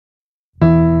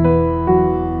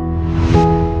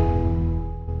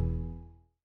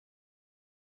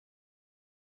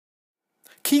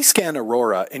Keyscan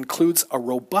Aurora includes a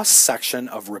robust section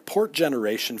of report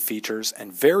generation features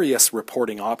and various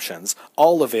reporting options,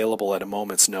 all available at a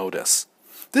moment's notice.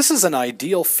 This is an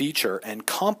ideal feature and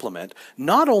complement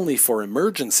not only for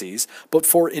emergencies, but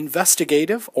for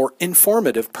investigative or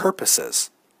informative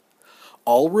purposes.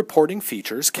 All reporting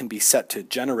features can be set to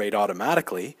generate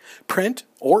automatically, print,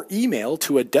 or email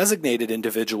to a designated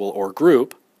individual or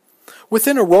group.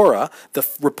 Within Aurora, the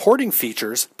reporting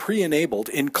features pre-enabled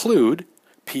include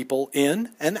people in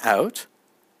and out,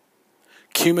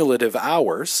 cumulative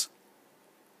hours,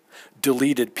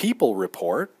 deleted people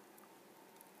report,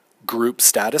 group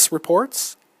status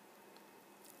reports,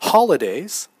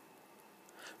 holidays,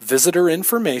 visitor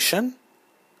information,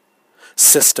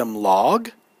 system log,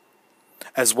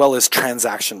 as well as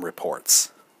transaction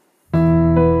reports.